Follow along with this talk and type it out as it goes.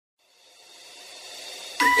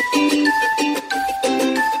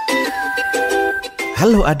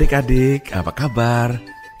Halo adik-adik, apa kabar?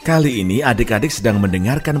 Kali ini adik-adik sedang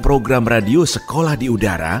mendengarkan program radio Sekolah di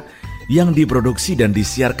Udara yang diproduksi dan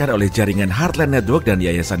disiarkan oleh jaringan Heartline Network dan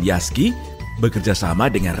Yayasan Yaski bekerja sama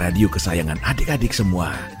dengan radio kesayangan adik-adik semua.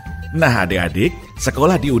 Nah adik-adik,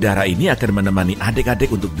 Sekolah di Udara ini akan menemani adik-adik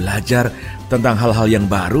untuk belajar tentang hal-hal yang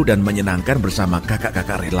baru dan menyenangkan bersama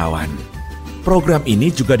kakak-kakak relawan. Program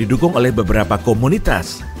ini juga didukung oleh beberapa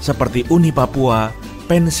komunitas seperti Uni Papua,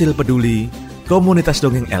 Pensil Peduli, Komunitas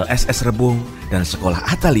Dongeng LSS Rebong, dan Sekolah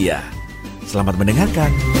Atalia. Selamat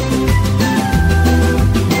mendengarkan.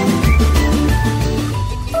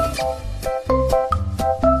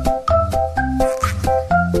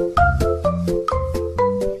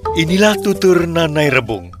 Inilah tutur Nainai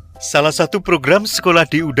Rebong, salah satu program Sekolah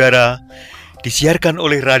di Udara, disiarkan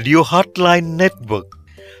oleh Radio Heartline Network.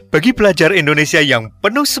 Bagi pelajar Indonesia yang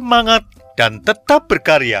penuh semangat dan tetap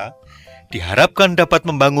berkarya, diharapkan dapat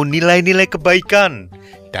membangun nilai-nilai kebaikan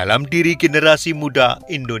dalam diri generasi muda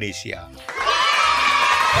Indonesia.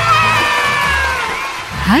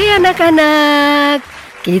 Hai anak-anak,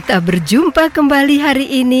 kita berjumpa kembali hari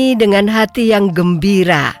ini dengan hati yang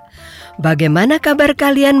gembira. Bagaimana kabar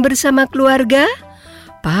kalian bersama keluarga?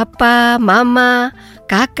 Papa, mama,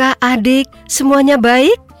 kakak, adik, semuanya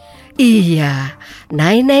baik? Iya,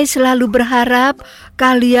 Nainai selalu berharap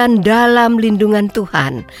kalian dalam lindungan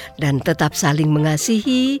Tuhan dan tetap saling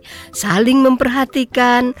mengasihi, saling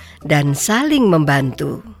memperhatikan, dan saling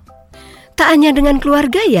membantu. Tak hanya dengan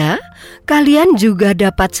keluarga ya, kalian juga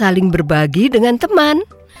dapat saling berbagi dengan teman.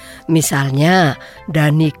 Misalnya,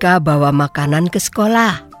 Danika bawa makanan ke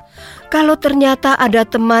sekolah. Kalau ternyata ada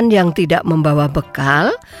teman yang tidak membawa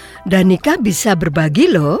bekal, Danika bisa berbagi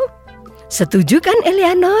loh. Setuju kan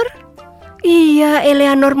Eleanor? Iya,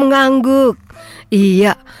 Eleanor mengangguk.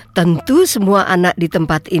 Iya, tentu semua anak di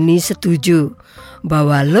tempat ini setuju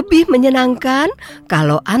bahwa lebih menyenangkan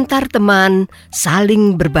kalau antar teman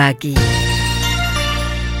saling berbagi.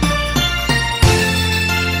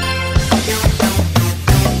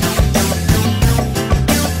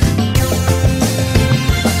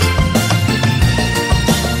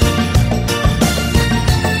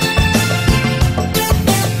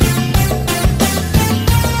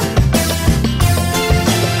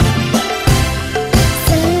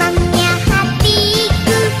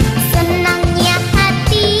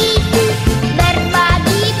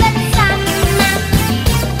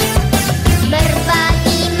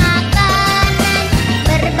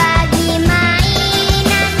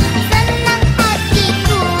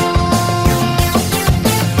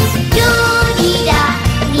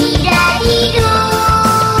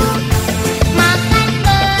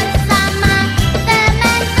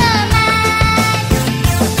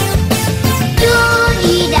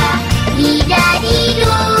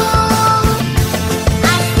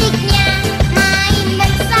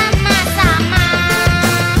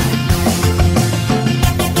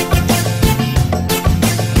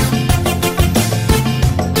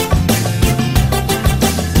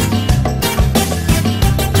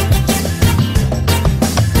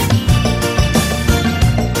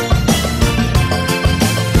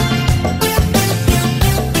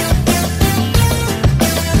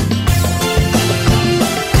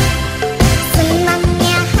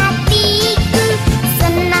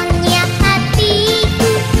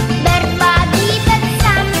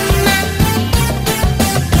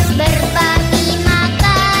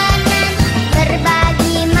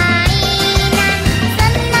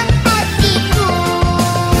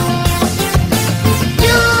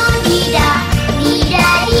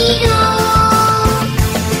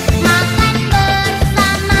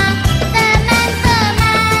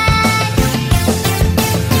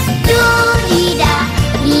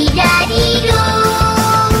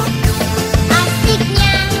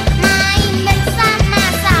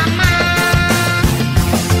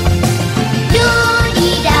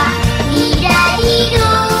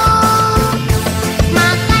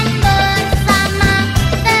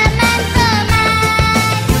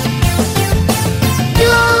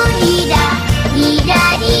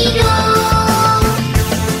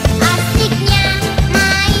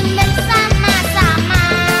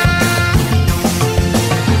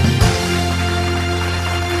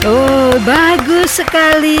 Bagus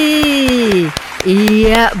sekali.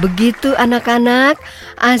 Iya, begitu anak-anak.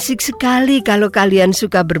 Asik sekali kalau kalian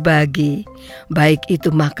suka berbagi, baik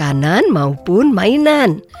itu makanan maupun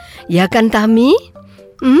mainan. Ya kan Tami?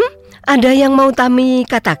 Ada yang mau Tami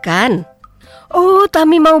katakan? Oh,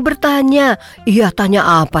 Tami mau bertanya. Iya,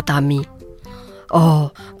 tanya apa Tami?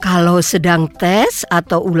 Oh, kalau sedang tes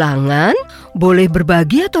atau ulangan, boleh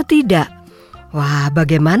berbagi atau tidak? Wah,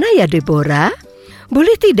 bagaimana ya Deborah?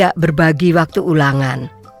 Boleh tidak berbagi waktu ulangan?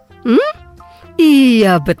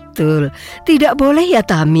 Iya betul, tidak boleh ya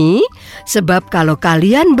Tami. Sebab kalau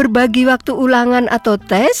kalian berbagi waktu ulangan atau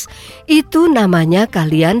tes, itu namanya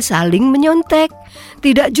kalian saling menyontek,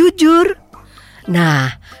 tidak jujur. Nah,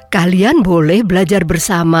 kalian boleh belajar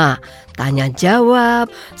bersama, tanya jawab,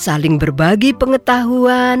 saling berbagi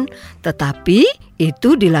pengetahuan. Tetapi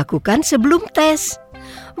itu dilakukan sebelum tes.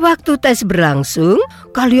 Waktu tes berlangsung,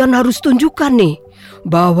 kalian harus tunjukkan nih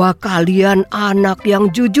bahwa kalian anak yang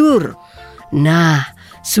jujur. Nah,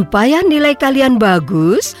 supaya nilai kalian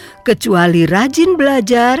bagus, kecuali rajin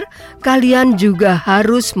belajar, kalian juga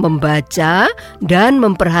harus membaca dan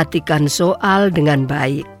memperhatikan soal dengan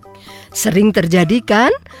baik. Sering terjadi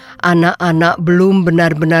kan, anak-anak belum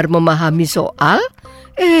benar-benar memahami soal,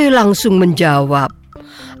 langsung menjawab.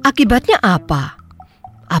 Akibatnya apa?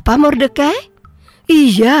 Apa Mordekai?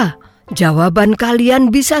 Iya, jawaban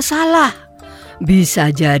kalian bisa salah. Bisa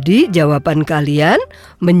jadi jawaban kalian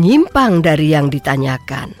menyimpang dari yang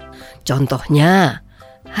ditanyakan. Contohnya,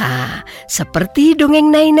 seperti dongeng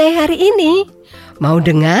Nainai hari ini. Mau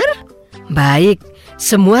dengar? Baik,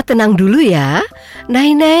 semua tenang dulu ya.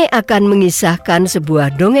 Nainai akan mengisahkan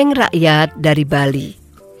sebuah dongeng rakyat dari Bali.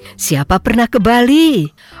 Siapa pernah ke Bali?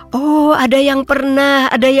 Oh, ada yang pernah,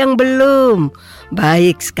 ada yang belum.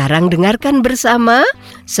 Baik, sekarang dengarkan bersama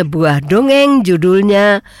sebuah dongeng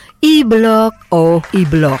judulnya Belog, oh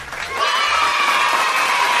Belog.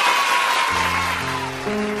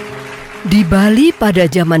 Di Bali pada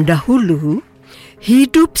zaman dahulu,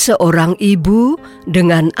 hidup seorang ibu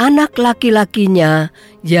dengan anak laki-lakinya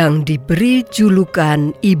yang diberi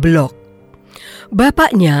julukan Belog.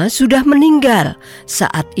 Bapaknya sudah meninggal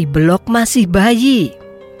saat Belog masih bayi.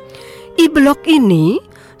 Belog ini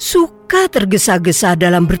suka tergesa-gesa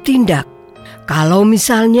dalam bertindak. Kalau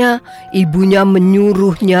misalnya ibunya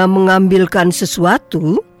menyuruhnya mengambilkan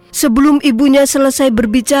sesuatu, sebelum ibunya selesai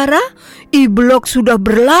berbicara, Belog sudah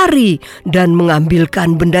berlari dan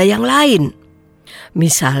mengambilkan benda yang lain.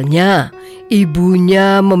 Misalnya,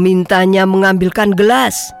 ibunya memintanya mengambilkan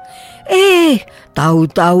gelas.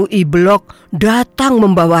 Tahu-tahu Belog datang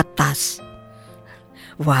membawa tas.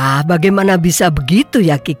 Wah, bagaimana bisa begitu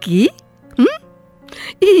ya Kiki?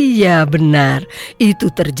 Iya benar,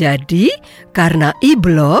 itu terjadi karena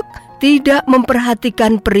Belog tidak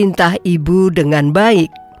memperhatikan perintah ibu dengan baik.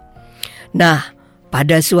 Nah,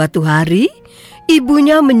 pada suatu hari,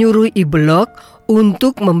 ibunya menyuruh Belog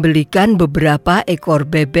untuk membelikan beberapa ekor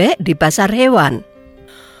bebek di pasar hewan.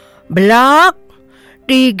 Belog,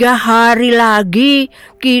 3 hari lagi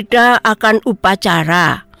kita akan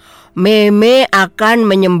upacara. Meme akan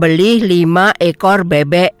menyembelih 5 ekor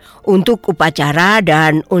bebek untuk upacara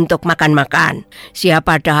dan untuk makan-makan.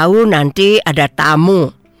 Siapa tahu nanti ada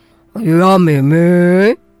tamu. Ya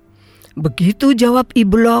Meme. Begitu jawab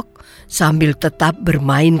Belog sambil tetap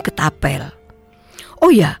bermain ketapel. Oh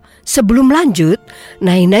ya, sebelum lanjut,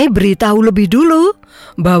 Nainai beritahu lebih dulu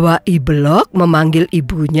bahwa Belog memanggil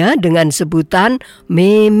ibunya dengan sebutan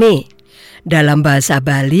Meme. Dalam bahasa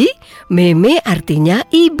Bali, Meme artinya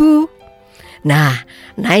ibu. Nah,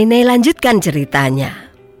 Nainai lanjutkan ceritanya.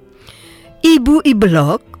 Ibu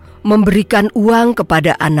Belog memberikan uang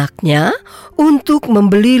kepada anaknya untuk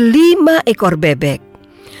membeli 5 ekor bebek.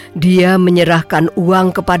 Dia menyerahkan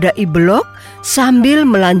uang kepada Belog sambil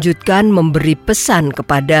melanjutkan memberi pesan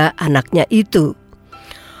kepada anaknya itu.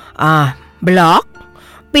 Belog,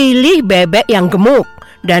 pilih bebek yang gemuk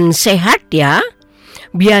dan sehat ya.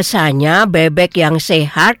 Biasanya bebek yang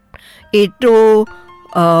sehat itu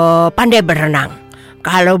pandai berenang.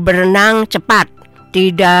 Kalau berenang cepat,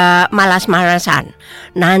 tidak malas-malasan.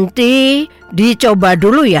 Nanti dicoba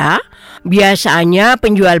dulu ya. Biasanya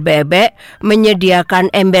penjual bebek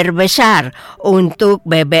menyediakan ember besar untuk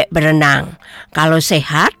bebek berenang. Kalau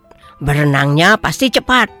sehat, berenangnya pasti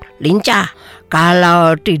cepat, lincah.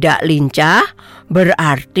 Kalau tidak lincah,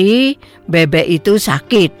 berarti bebek itu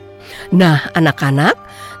sakit. Nah, anak-anak,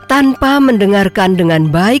 tanpa mendengarkan dengan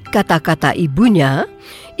baik kata-kata ibunya,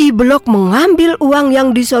 Belog mengambil uang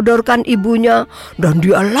yang disodorkan ibunya dan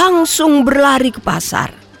dia langsung berlari ke pasar.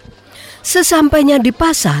 Sesampainya di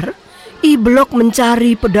pasar, Belog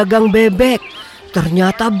mencari pedagang bebek.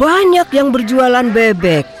 Ternyata banyak yang berjualan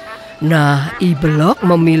bebek. Nah, Belog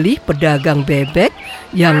memilih pedagang bebek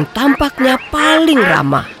yang tampaknya paling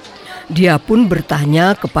ramah. Dia pun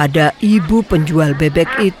bertanya kepada ibu penjual bebek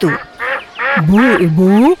itu. Bu,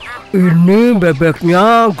 ibu, ini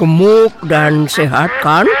bebeknya gemuk dan sehat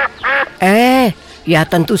kan? Ya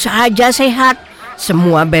tentu saja sehat.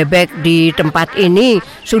 Semua bebek di tempat ini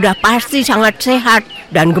sudah pasti sangat sehat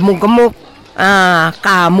dan gemuk-gemuk.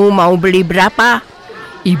 Kamu mau beli berapa?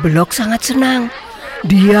 Belog sangat senang.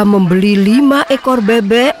 Dia membeli 5 ekor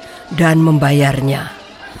bebek dan membayarnya.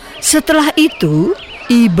 Setelah itu,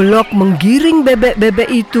 Belog menggiring bebek-bebek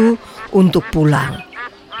itu untuk pulang.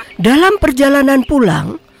 Dalam perjalanan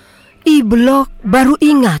pulang, Belog baru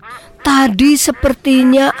ingat tadi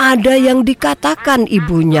sepertinya ada yang dikatakan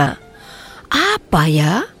ibunya. Apa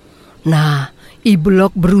ya? Nah,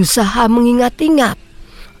 Belog berusaha mengingat-ingat.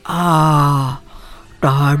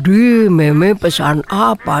 Tadi Meme pesan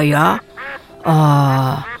apa ya?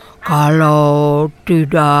 Kalau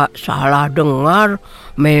tidak salah dengar,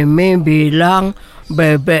 Meme bilang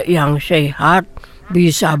bebek yang sehat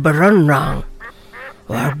bisa berenang.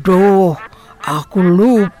 Waduh, aku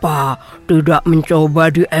lupa tidak mencoba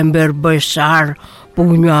di ember besar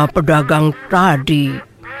punya pedagang tadi.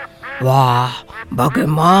 Wah,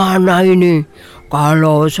 bagaimana ini?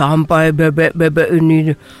 Kalau sampai bebek-bebek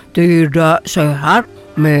ini tidak sehat,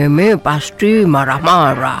 Meme pasti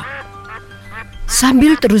marah-marah.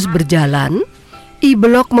 Sambil terus berjalan,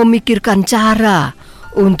 Belog memikirkan cara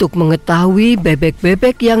untuk mengetahui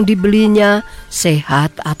bebek-bebek yang dibelinya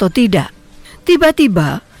sehat atau tidak.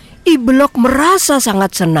 Tiba-tiba, Belog merasa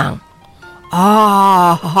sangat senang.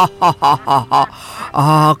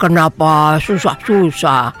 Kenapa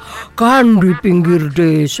susah-susah? Kan di pinggir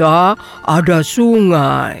desa ada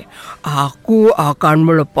sungai. Aku akan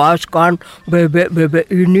melepaskan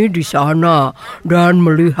bebek-bebek ini di sana dan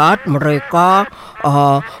melihat mereka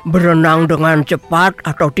berenang dengan cepat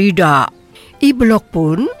atau tidak. Belog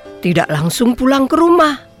pun tidak langsung pulang ke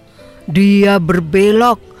rumah. Dia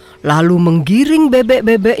berbelok lalu menggiring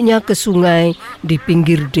bebek-bebeknya ke sungai di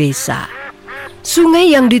pinggir desa. Sungai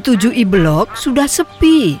yang dituju Belog sudah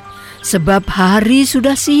sepi sebab hari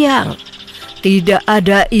sudah siang. Tidak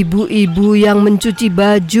ada ibu-ibu yang mencuci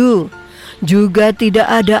baju, juga tidak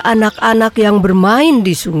ada anak-anak yang bermain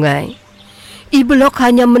di sungai. Belog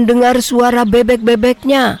hanya mendengar suara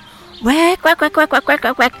bebek-bebeknya. Wek wek wek wek wek wek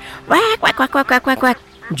wek wek wek wek wek wek wek wek wek.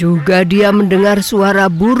 Juga dia mendengar suara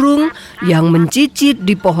burung yang mencicit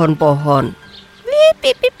di pohon-pohon. Pip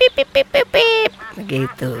pip pip pip pip pip pip.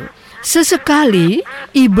 Begitu. Sesekali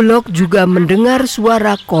Belog juga mendengar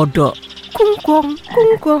suara kodok. Kungkong,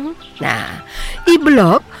 kungkong. Nah,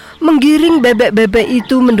 Belog menggiring bebek-bebek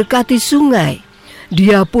itu mendekati sungai.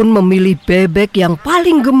 Dia pun memilih bebek yang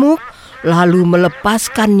paling gemuk lalu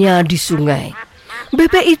melepaskannya di sungai.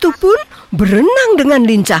 Bebek itu pun berenang dengan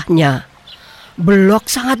lincahnya. Belog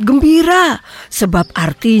sangat gembira sebab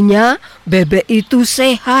artinya bebek itu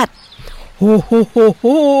sehat. Ho,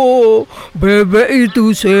 bebek itu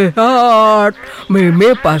sehat.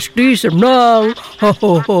 Meme pasti senang.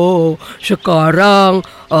 Sekarang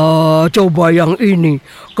coba yang ini.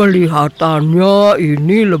 Kelihatannya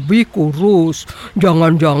ini lebih kurus.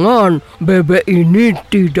 Jangan-jangan bebek ini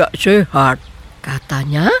tidak sehat,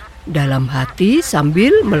 katanya dalam hati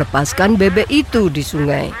sambil melepaskan bebek itu di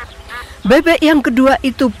sungai. Bebek yang kedua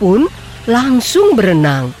itu pun langsung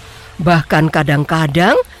berenang. Bahkan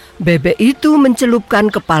kadang-kadang bebek itu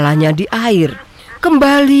mencelupkan kepalanya di air.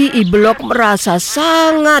 Kembali Belog merasa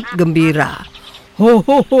sangat gembira.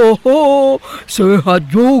 Sehat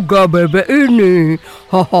juga bebek ini.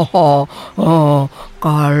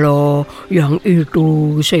 Kalau yang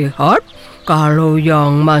itu sehat, kalau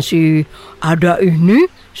yang masih ada ini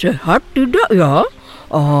sehat tidak ya?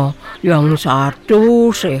 Yang satu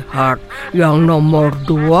sehat, yang nomor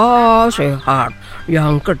 2 sehat,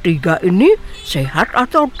 yang ketiga ini sehat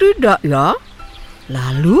atau tidak ya?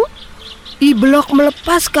 Lalu Belog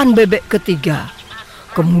melepaskan bebek ketiga,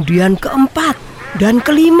 kemudian keempat dan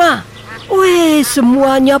kelima.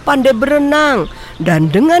 Semuanya pandai berenang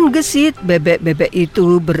dan dengan gesit bebek-bebek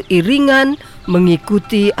itu beriringan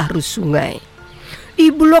mengikuti arus sungai.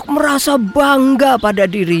 Belog merasa bangga pada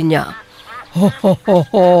dirinya.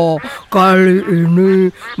 Kali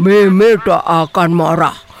ini Meme tak akan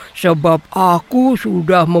marah sebab aku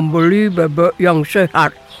sudah membeli bebek yang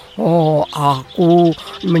sehat. Aku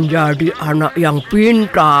menjadi anak yang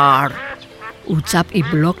pintar, ucap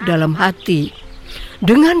Belog dalam hati.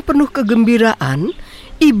 Dengan penuh kegembiraan,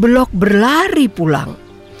 Belog berlari pulang.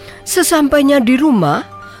 Sesampainya di rumah,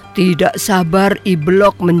 tidak sabar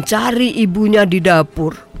Belog mencari ibunya di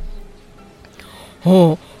dapur.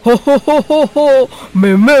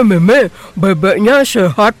 Meme, bebeknya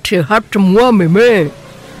sehat-sehat semua, Meme.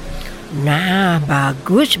 Nah,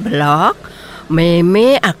 bagus Belog.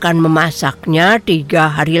 Meme akan memasaknya 3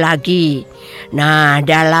 hari lagi. Nah,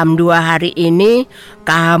 dalam 2 hari ini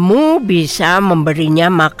kamu bisa memberinya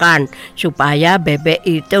makan supaya bebek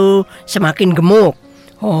itu semakin gemuk.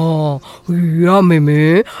 Oh, iya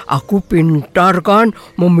Meme, aku pintar kan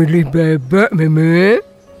memilih bebek Meme.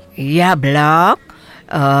 Iya Belog,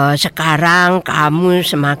 sekarang kamu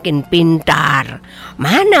semakin pintar.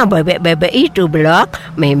 Mana bebek-bebek itu Belog?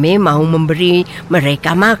 Meme mau memberi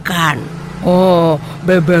mereka makan. Oh,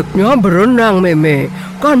 bebeknya berenang Meme,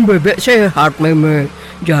 kan bebek sehat Meme.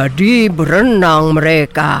 Jadi berenang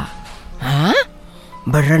mereka. Hah?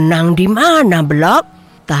 Berenang di mana Belog?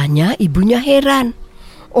 Tanya ibunya heran.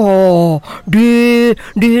 Oh, di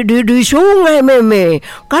sungai Meme.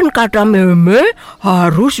 Kan kata Meme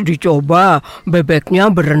harus dicoba bebeknya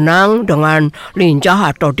berenang dengan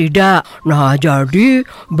lincah atau tidak. Nah, jadi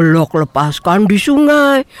Belog lepaskan di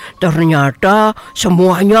sungai. Ternyata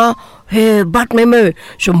semuanya hebat Meme.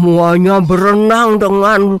 Semuanya berenang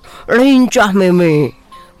dengan lincah Meme.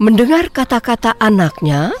 Mendengar kata-kata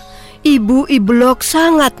anaknya, ibu Belog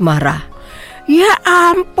sangat marah. Ya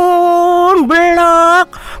ampun Belog,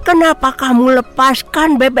 kenapa kamu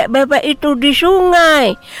lepaskan bebek-bebek itu di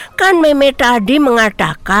sungai? Kan Meme tadi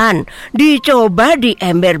mengatakan dicoba di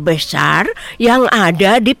ember besar yang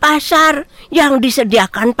ada di pasar yang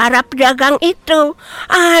disediakan para pedagang itu.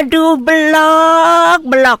 Aduh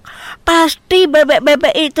Belog, pasti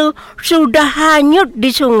bebek-bebek itu sudah hanyut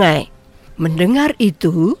di sungai. Mendengar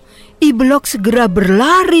itu, Belog segera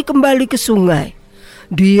berlari kembali ke sungai.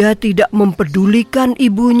 Dia tidak mempedulikan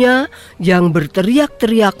ibunya yang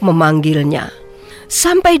berteriak-teriak memanggilnya.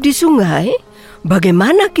 Sampai di sungai,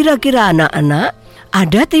 bagaimana kira-kira anak-anak?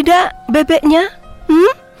 Ada tidak bebeknya?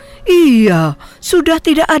 Iya, sudah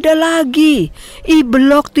tidak ada lagi.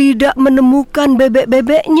 Belog tidak menemukan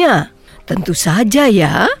bebek-bebeknya. Tentu saja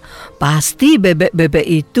ya, pasti bebek-bebek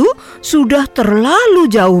itu sudah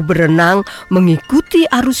terlalu jauh berenang mengikuti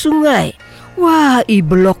arus sungai. Wah,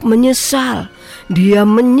 Belog menyesal. Dia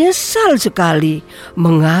menyesal sekali.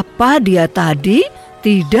 Mengapa dia tadi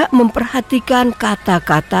tidak memperhatikan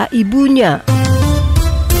kata-kata ibunya?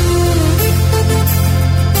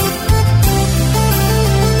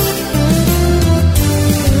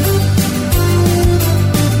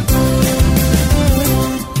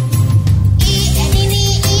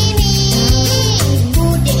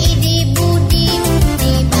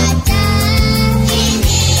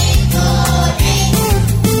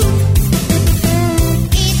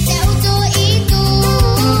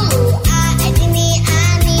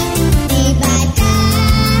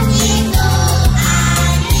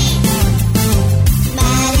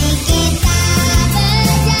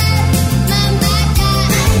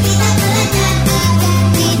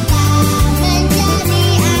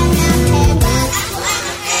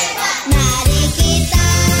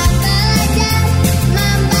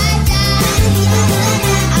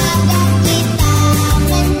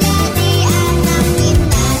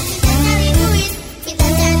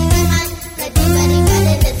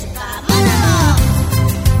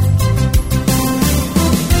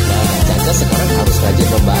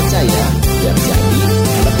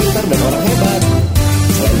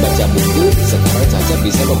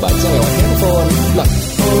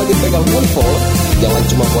 Jangan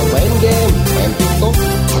cuma buat main game, main TikTok,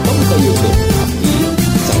 atau buka YouTube, tapi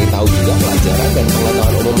cari tahu juga pelajaran dan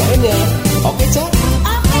pengetahuan umum lainnya. Oke, Ca?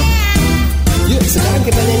 Oke. Yuk, sekarang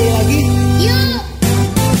kita nyanyi lagi. Yuk.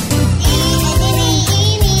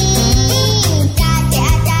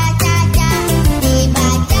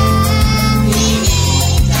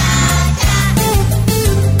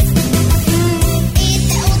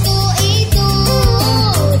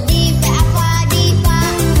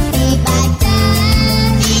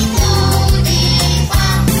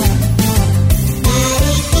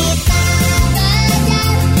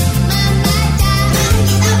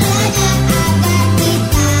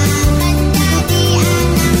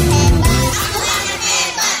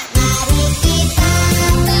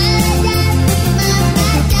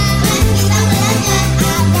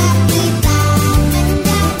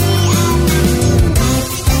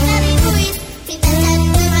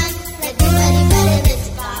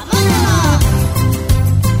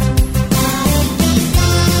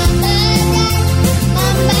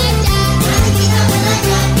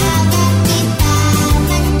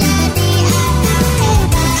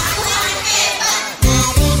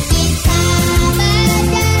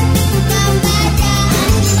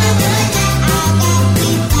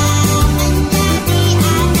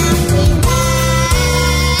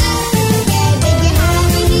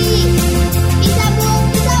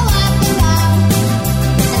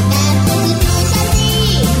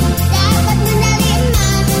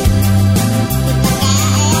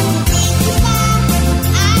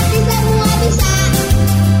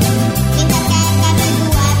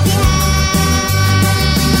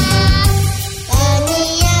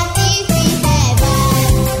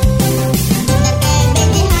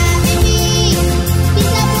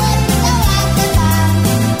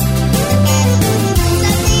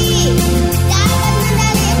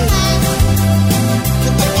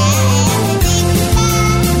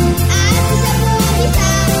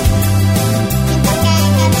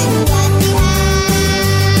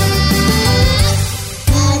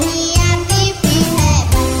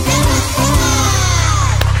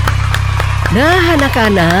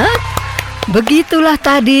 anak-anak, begitulah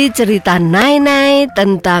tadi cerita Nainai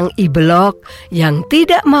tentang Belog yang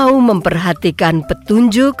tidak mau memperhatikan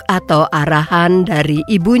petunjuk atau arahan dari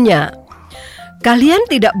ibunya. Kalian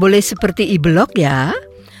tidak boleh seperti Belog ya.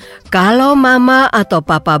 Kalau mama atau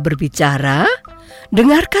papa berbicara,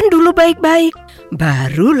 dengarkan dulu baik-baik,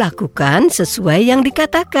 baru lakukan sesuai yang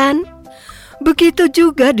dikatakan. Begitu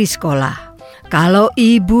juga di sekolah. Kalau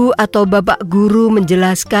ibu atau bapak guru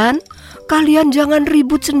menjelaskan, kalian jangan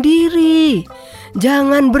ribut sendiri.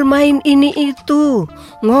 Jangan bermain ini itu,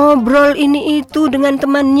 ngobrol ini itu dengan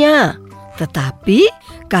temannya. Tetapi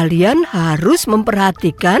kalian harus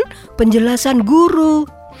memperhatikan penjelasan guru.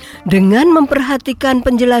 Dengan memperhatikan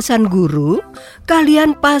penjelasan guru,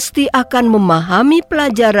 kalian pasti akan memahami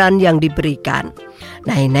pelajaran yang diberikan.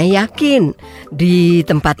 Nainai yakin di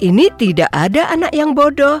tempat ini tidak ada anak yang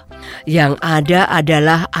bodoh. Yang ada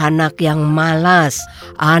adalah anak yang malas,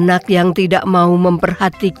 anak yang tidak mau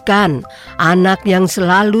memperhatikan, anak yang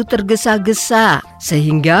selalu tergesa-gesa,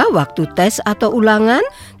 sehingga waktu tes atau ulangan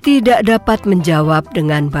tidak dapat menjawab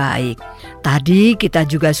dengan baik. Tadi kita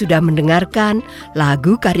juga sudah mendengarkan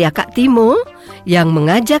lagu karya Kak Timo yang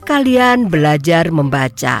mengajak kalian belajar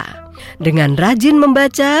membaca. Dengan rajin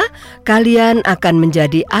membaca, kalian akan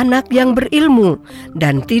menjadi anak yang berilmu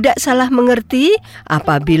dan tidak salah mengerti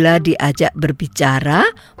apabila diajak berbicara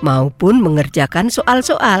maupun mengerjakan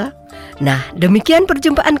soal-soal. Nah, demikian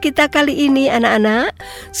perjumpaan kita kali ini anak-anak.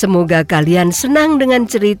 Semoga kalian senang dengan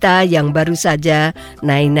cerita yang baru saja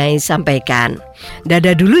Nainai sampaikan.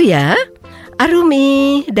 Dadah dulu ya.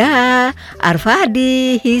 Arumi, dah.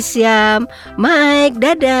 Arfadi, Hisyam, Mike,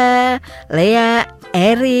 dadah. Lea,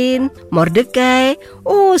 Erin, Mordekai,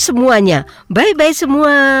 semuanya. Bye-bye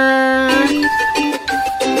semua.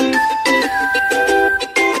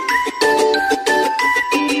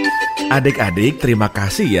 Adik-adik, terima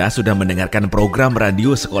kasih ya sudah mendengarkan program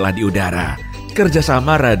radio Sekolah di Udara.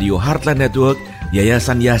 Kerjasama Radio Heartline Network,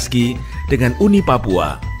 Yayasan Yaski, dengan Uni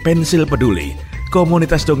Papua, Pensil Peduli,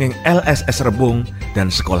 Komunitas Dongeng LSS Rebong,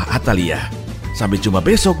 dan Sekolah Atalia. Sampai jumpa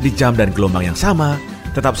besok di jam dan gelombang yang sama.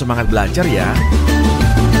 Tetap semangat belajar ya.